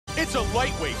It's a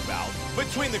lightweight bout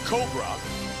between the Cobra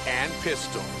and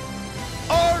Pistol.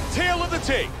 Our tale of the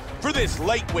tape for this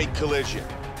lightweight collision.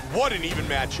 What an even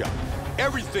matchup.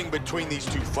 Everything between these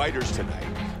two fighters tonight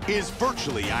is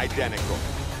virtually identical.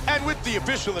 And with the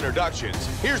official introductions,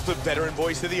 here's the veteran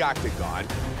voice of the Octagon,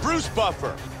 Bruce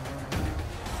Buffer.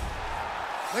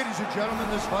 Ladies and gentlemen,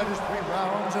 this fight is 3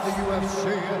 rounds in the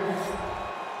UFC.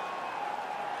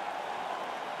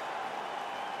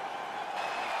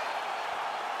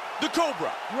 The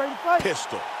Cobra, ready to fight?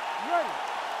 Pistol. Ready.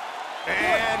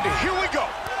 And here we go.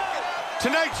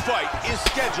 Tonight's fight is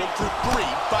scheduled for 3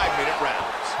 5-minute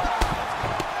rounds.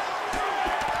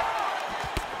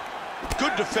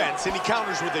 Good defense, and he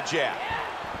counters with a jab.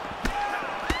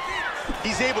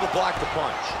 He's able to block the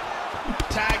punch.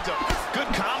 Tagged him.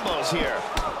 Good combos here.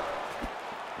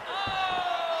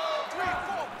 3,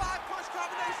 4, 5 punch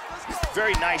combination. Let's go.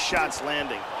 Very nice shots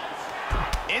landing.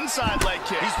 Inside leg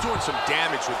kick. He's doing some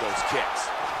damage with those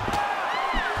kicks.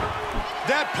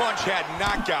 That punch had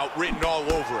knockout written all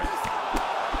over it.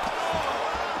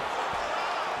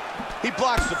 He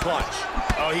blocks the punch.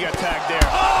 Oh, he got tagged there.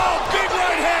 Oh, big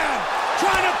right hand!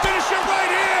 Trying to finish it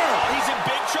right here! Oh, he's in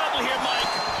big trouble here,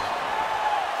 Mike.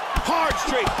 Hard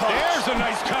straight punch. There's a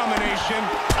nice combination.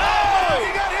 Oh,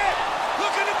 he got hit!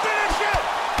 Looking to finish it!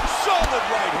 Solid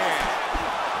right hand.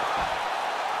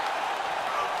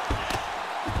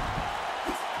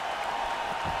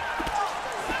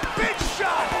 Big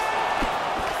shot!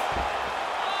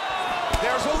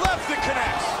 There's a left that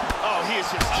connects. Oh, he is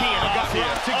just teeing off here.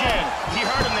 Again. Oh, he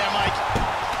hurt him there, Mike.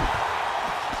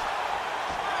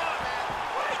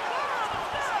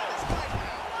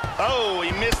 Oh,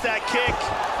 he missed that kick.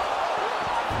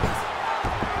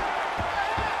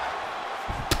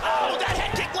 Oh, that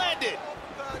head kick landed.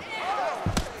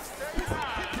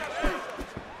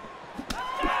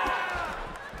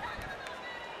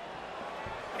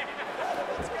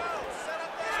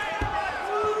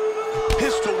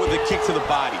 Pistol with a kick to the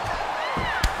body.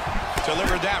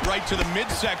 Delivered that right to the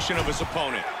midsection of his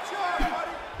opponent.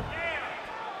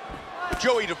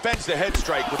 Joey defends the head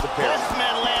strike with the parry. Both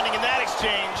men landing in that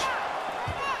exchange.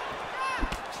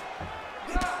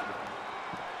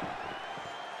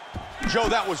 Joe,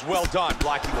 that was well done,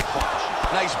 blocking the punch.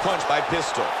 Nice punch by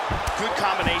Pistol. Good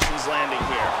combinations landing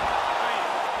here.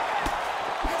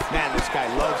 Man, this guy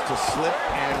loves to slip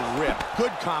and rip.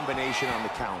 Good combination on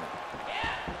the counter.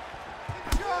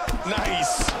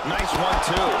 Nice. Nice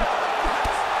 1-2.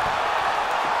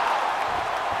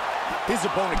 His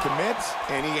opponent commits,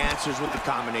 and he answers with the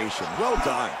combination. Well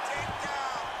done.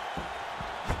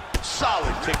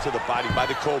 Solid kick to the body by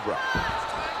the Cobra.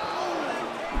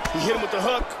 He hit him with the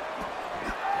hook.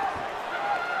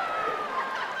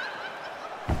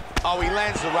 Oh, he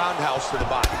lands the roundhouse to the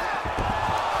body.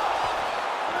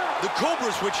 The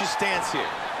Cobra switches stance here.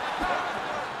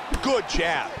 Good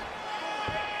jab.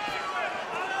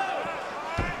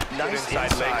 Nice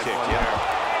inside leg kick,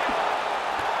 yeah.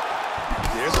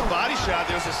 There's a body shot.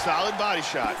 There's a solid body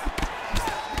shot.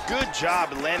 Good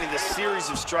job in landing this series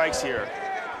of strikes here.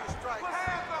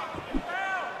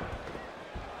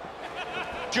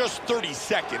 Just 30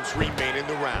 seconds remain in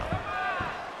the round.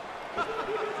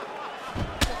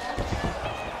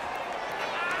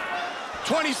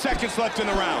 "20 seconds left in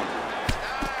the round.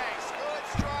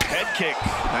 Head kick.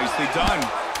 Nicely done.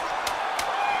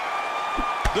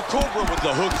 The Cobra with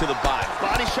the hook to the body.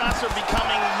 Body shots are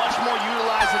becoming much more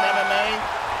utilized in MMA,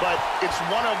 but it's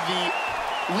one of the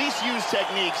least used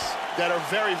techniques that are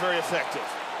very, very effective.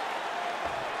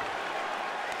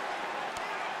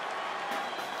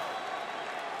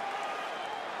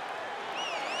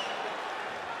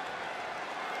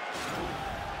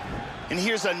 And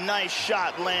here's a nice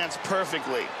shot, lands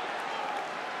perfectly.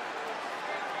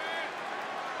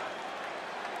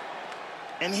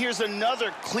 And here's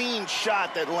another clean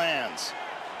shot that lands.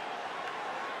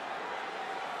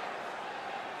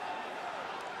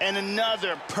 And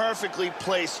another perfectly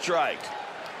placed strike.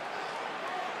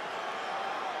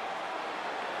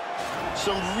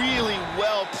 Some really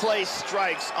well-placed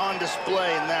strikes on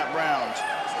display in that round.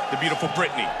 The beautiful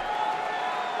Brittany.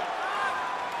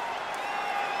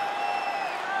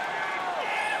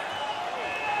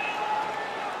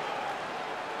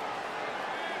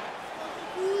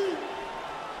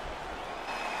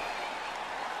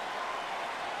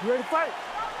 You ready to fight?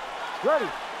 Ready.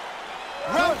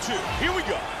 Round 2, here we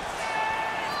go.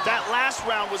 That last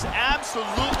round was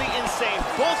absolutely insane.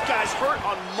 Both guys hurt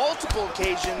on multiple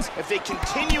occasions. If they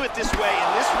continue it this way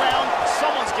in this round,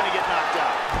 someone's gonna get knocked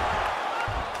out.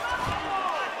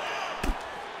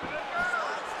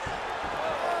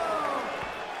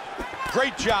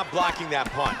 Great job blocking that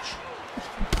punch.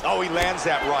 Oh, he lands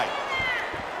that right.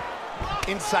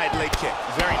 Inside leg kick.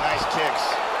 Very nice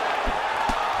kicks.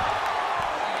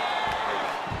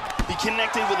 He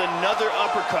connected with another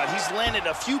uppercut. He's landed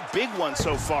a few big ones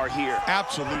so far here.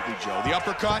 Absolutely, Joe. The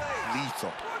uppercut,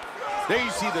 lethal. There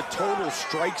you see the total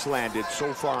strikes landed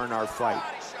so far in our fight.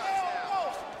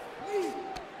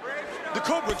 The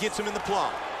Cobra gets him in the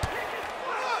plum.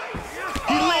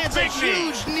 He lands a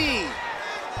huge knee.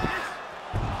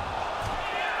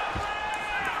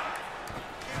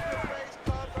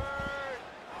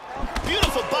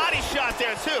 Beautiful body shot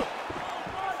there, too.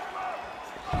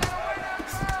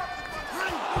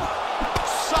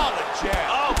 Solid jab.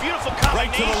 Oh, beautiful combination.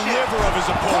 Right to the liver of his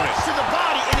opponent. Punch to the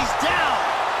body, and he's down.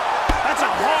 That's a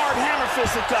hard hammer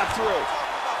fist that got through.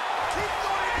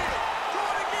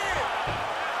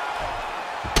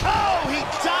 Oh, he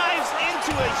dives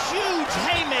into a huge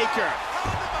haymaker.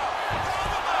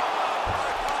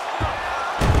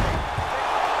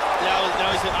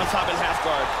 Now he's on top in half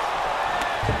guard.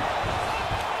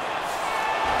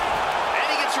 And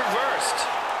he gets reversed.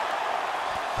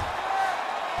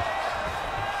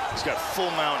 He's got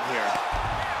full mount here.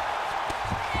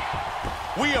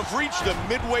 We have reached the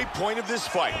midway point of this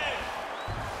fight.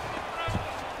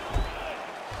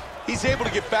 He's able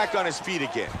to get back on his feet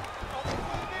again.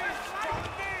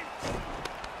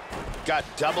 Got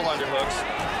double underhooks.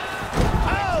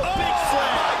 Oh, big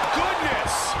flag. My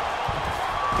goodness.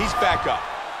 He's back up.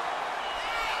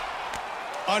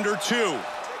 Under 2.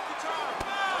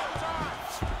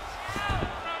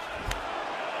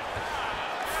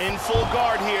 In full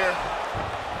guard here.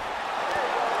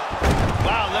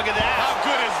 Wow, look at that. How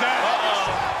good is that?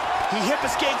 He hip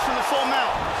escapes from the full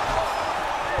mount.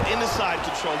 In the side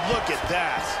control, look at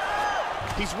that.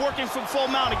 He's working from full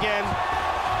mount again.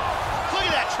 Look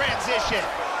at that transition.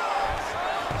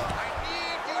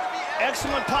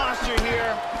 Excellent posture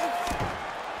here.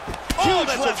 Oh, Huge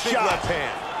that's left a big shot. left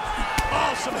hand.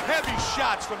 Oh, some heavy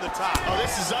shots from the top. Oh,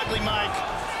 this is ugly, Mike.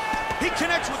 He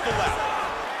connects with the left.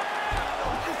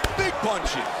 Big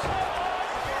punches.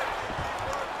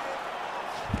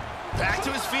 Back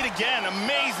to his feet again,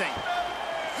 amazing.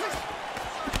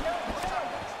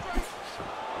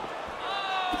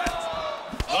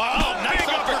 Oh, nice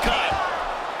uppercut.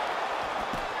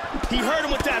 He hurt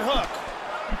him with that hook.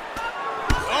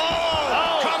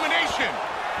 Oh, combination.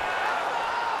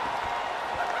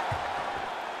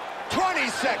 20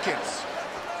 seconds.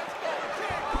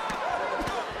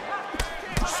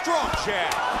 Strong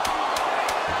jab.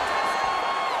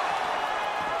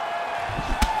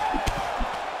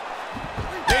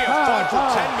 They have fought for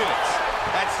 10 minutes.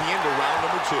 That's the end of round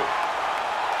number 2.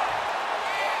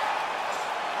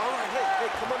 All right,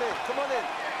 hey, come on in, come on in.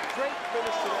 Great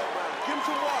finish to that round. Give him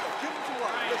some water, give him some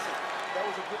water. Listen, that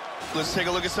was a good... Let's take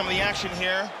a look at some of the action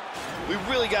here. We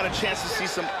really got a chance to see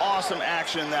some awesome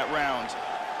action in that round.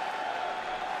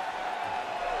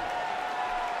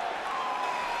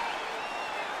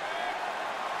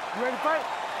 You ready to fight?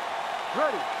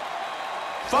 Ready.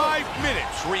 5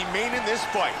 minutes remain in this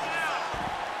fight.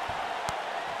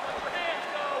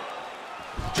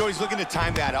 Joey's looking to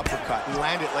time that uppercut and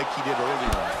land it like he did earlier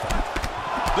in the fight.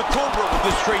 The Cobra with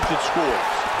the straight that scores.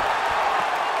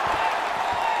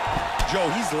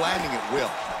 Joe, he's landing at will.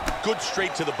 Good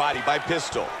straight to the body by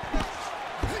Pistol.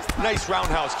 Nice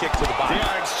roundhouse kick to the body. They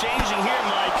are exchanging here,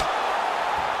 Mike.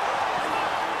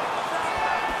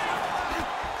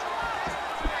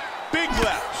 Big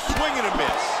left, swing and a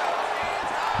miss.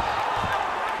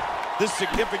 The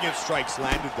significant strikes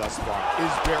landed thus far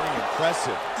is very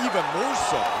impressive. Even more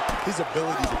so, his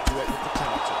ability to do it with the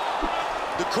counter.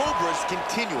 The Cobra is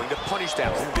continuing to punish that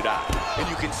wounded eye. And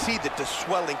you can see that the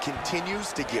swelling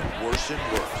continues to get worse and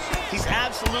worse. He's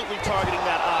absolutely targeting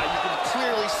that eye. You can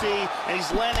clearly see, and he's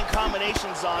landing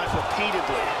combinations on it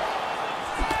repeatedly.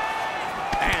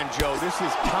 And, Joe, this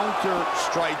is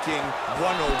counter-striking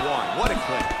 101. What a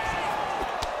clip.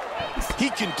 He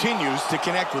continues to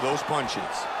connect with those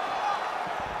punches.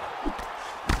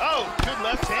 Oh, good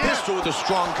left hand. Pistol with a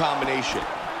strong combination.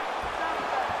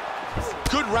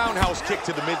 Good roundhouse kick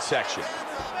to the midsection.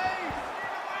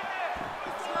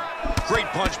 Great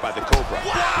punch by the Cobra.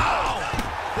 Wow!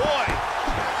 Boy,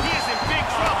 he is in big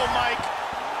trouble, Mike.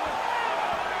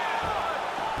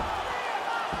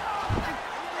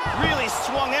 Really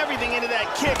swung everything into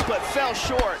that kick, but fell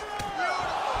short.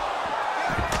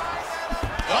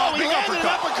 Oh, he landed an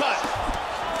uppercut.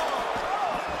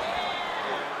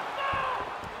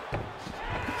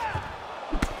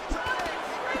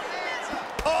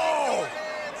 Oh!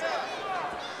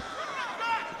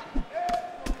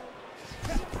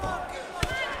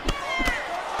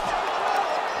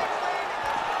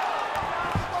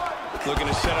 Looking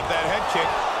to set up that head kick.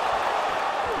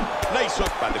 Nice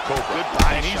hook by the Cobra. Good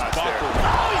body and he's shots there. buckled.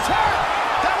 Oh, he's hurt!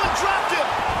 That one dropped him!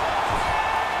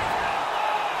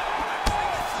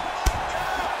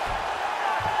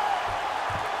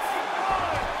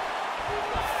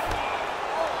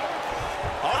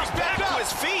 Oh, he's back to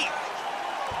his feet.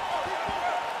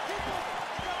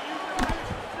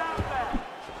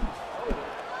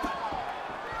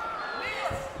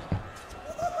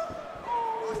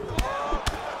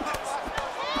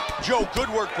 Joe, good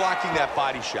work blocking that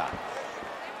body shot.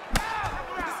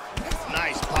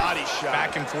 Nice body shot.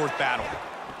 Back and forth battle.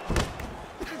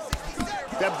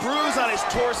 That bruise on his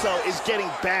torso is getting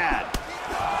bad.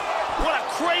 What a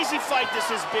crazy fight this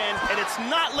has been, and it's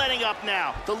not letting up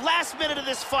now. The last minute of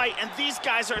this fight, and these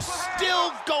guys are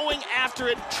still going after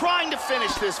it, trying to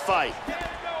finish this fight.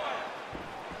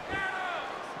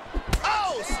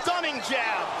 Oh, stunning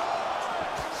jab.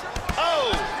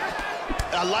 Oh.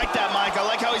 I like that, Mike. I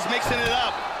like how he's mixing it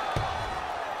up.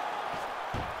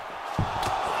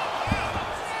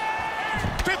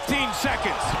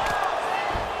 Seconds.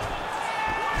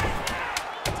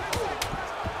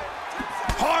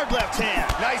 Hard left hand.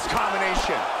 Nice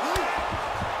combination.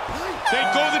 They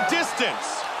go the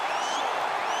distance.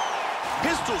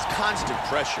 Pistol's constant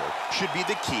pressure should be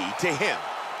the key to him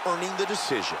earning the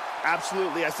decision.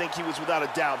 Absolutely, I think he was without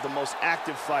a doubt the most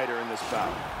active fighter in this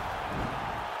bout.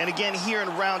 And again, here in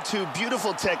round two,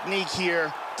 beautiful technique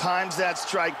here. Times that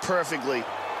strike perfectly.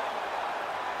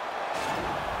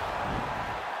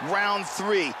 Round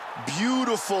three,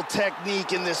 beautiful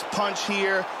technique in this punch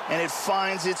here, and it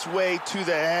finds its way to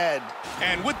the head.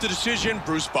 And with the decision,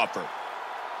 Bruce Buffer.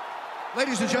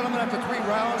 Ladies and gentlemen, after 3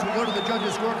 rounds, we go to the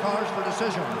judges' scorecards for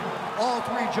decision. All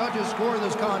 3 judges score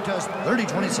this contest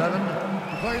 30-27,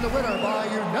 declaring the winner by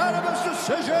unanimous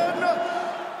decision,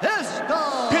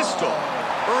 Pistol. Pistol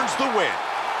earns the win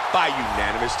by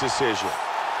unanimous decision.